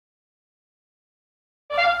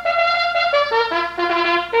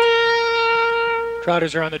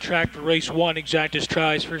Trotters are on the track for race one. Exactus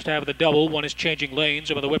tries first half of the double. One is Changing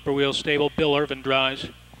Lanes over the Whippoorwill stable. Bill Irvin drives.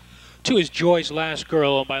 Two is Joy's Last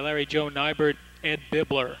Girl, owned by Larry Joe Nybert, Ed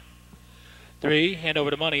Bibler. Three, Hand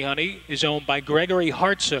Over to Money Honey, is owned by Gregory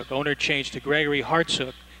Hartsook. Owner changed to Gregory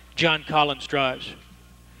Hartsook. John Collins drives.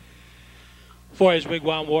 Four is WIG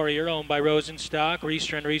Warrior, owned by Rosenstock,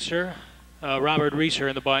 Reeser and Reeser. Robert Reeser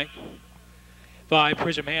in the bike. Five,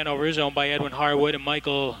 Prism Hanover is owned by Edwin Harwood and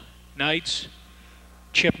Michael Knights.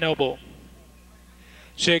 Chip Noble.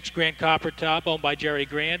 Six, Grand Copper Top, owned by Jerry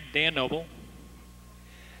Grant, Dan Noble.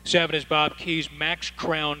 Seven is Bob Key's Max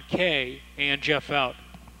Crown K and Jeff Out.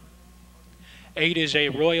 Eight is a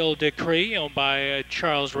Royal Decree, owned by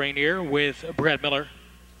Charles Rainier with Brad Miller.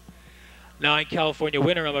 Nine, California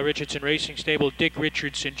Winner, owned by Richardson Racing Stable, Dick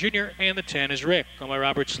Richardson Jr. And the 10 is Rick, owned by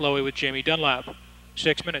Robert Slowey with Jamie Dunlap.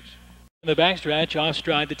 6 minutes. In the backstretch,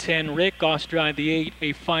 off-stride the 10, Rick, off-stride the 8,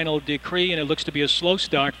 a Final Decree, and it looks to be a slow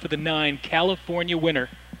start for the 9, California Winner.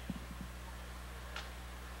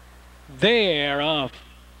 They're off.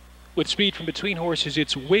 With speed from between horses,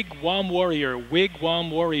 it's WIG Warrior. WIG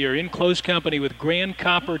Warrior in close company with Grand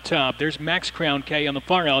Copper Top. There's Max Crown K on the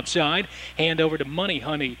far outside. Hand Over to Money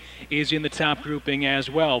Honey is in the top grouping as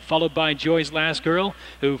well. Followed by Joy's Last Girl,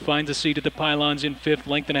 who finds a seat at the pylons in fifth.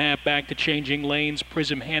 Length and a half back to Changing Lanes.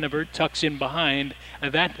 Prism Hanover tucks in behind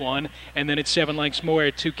that one. And then it's 7 lengths more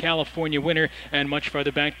to California Winner and much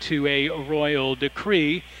farther back to a Royal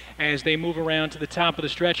Decree. As they move around to the top of the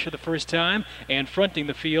stretch for the first time and fronting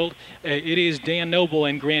the field, it is Dan Noble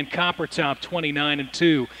and Grand Copper Top, 29 and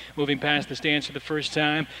 2. Moving past the stands for the first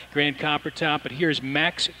time, Grand Copper Top, but here's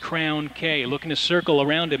Max Crown K looking to circle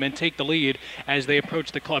around him and take the lead as they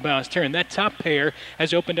approach the clubhouse turn. That top pair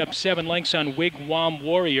has opened up 7 lengths on WIG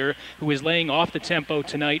Warrior, who is laying off the tempo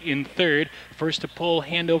tonight in third. First to pull,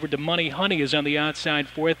 Hand Over to Money Honey is on the outside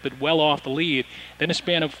fourth, but well off the lead. Then a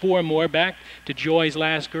span of 4 more back to Joy's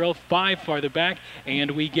Last Girl, 5 farther back,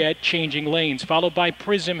 and we get Changing Lanes, followed by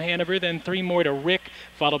Prism Hanover, then 3 more to Rick,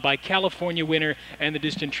 followed by California Winner, and the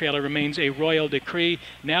distant trailer remains a Royal Decree.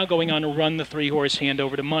 Now going on to run the 3-horse Hand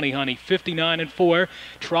Over to Money Honey, 59 and 4,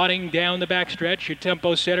 trotting down the backstretch. Your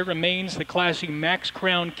tempo setter remains the classy Max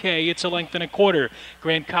Crown K. It's a length and a quarter.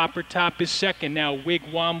 Grand Copper Top is second. Now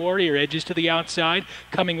WIG Warrior edges to the outside,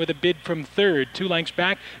 coming with a bid from third. 2 lengths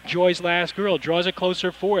back, Joy's Last Girl draws a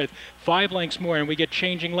closer fourth. 5 lengths more, and we get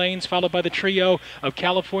Changing Lanes, followed by the trio of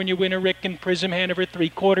California Winner, Rick, and Prism Hanover,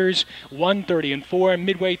 3/4, 1:30 and 4.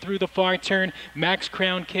 Midway through the far turn, Max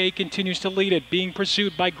Crown K continues to lead it, being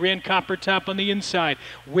pursued by Grand Copper Top on the inside.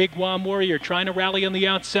 WIG Warrior trying to rally on the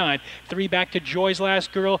outside. 3 back to Joy's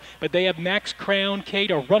Last Girl, but they have Max Crown K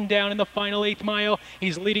to run down in the final 8th mile.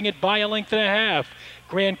 He's leading it by a length and a half.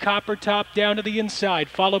 Grand Copper Top down to the inside,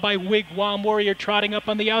 followed by WIG Warrior trotting up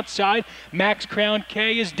on the outside. Max Crown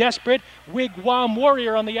K is desperate. WIG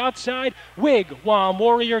Warrior on the outside. WIG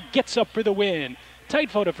Warrior gets up for the win.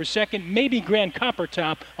 Tight photo for second, maybe Grand Copper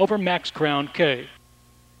Top over Max Crown K.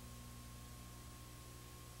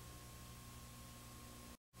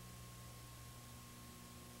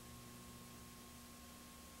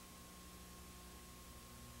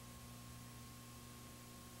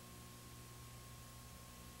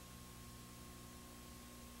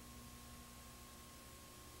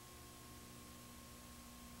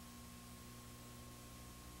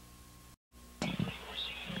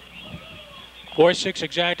 Four, 6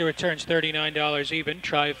 Exacta returns $39 even.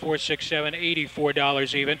 Try 4, 6, 7,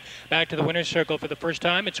 $84 even. Back to the winner's circle for the first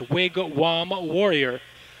time. It's WIG Warrior,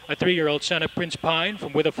 a 3-year-old son of Prince Pine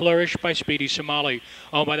from With a Flourish by Speedy Somali,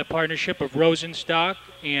 owned by the partnership of Rosenstock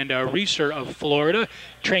and Reeser of Florida,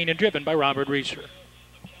 trained and driven by Robert Reeser.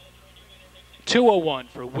 201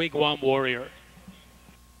 for WIG Warrior.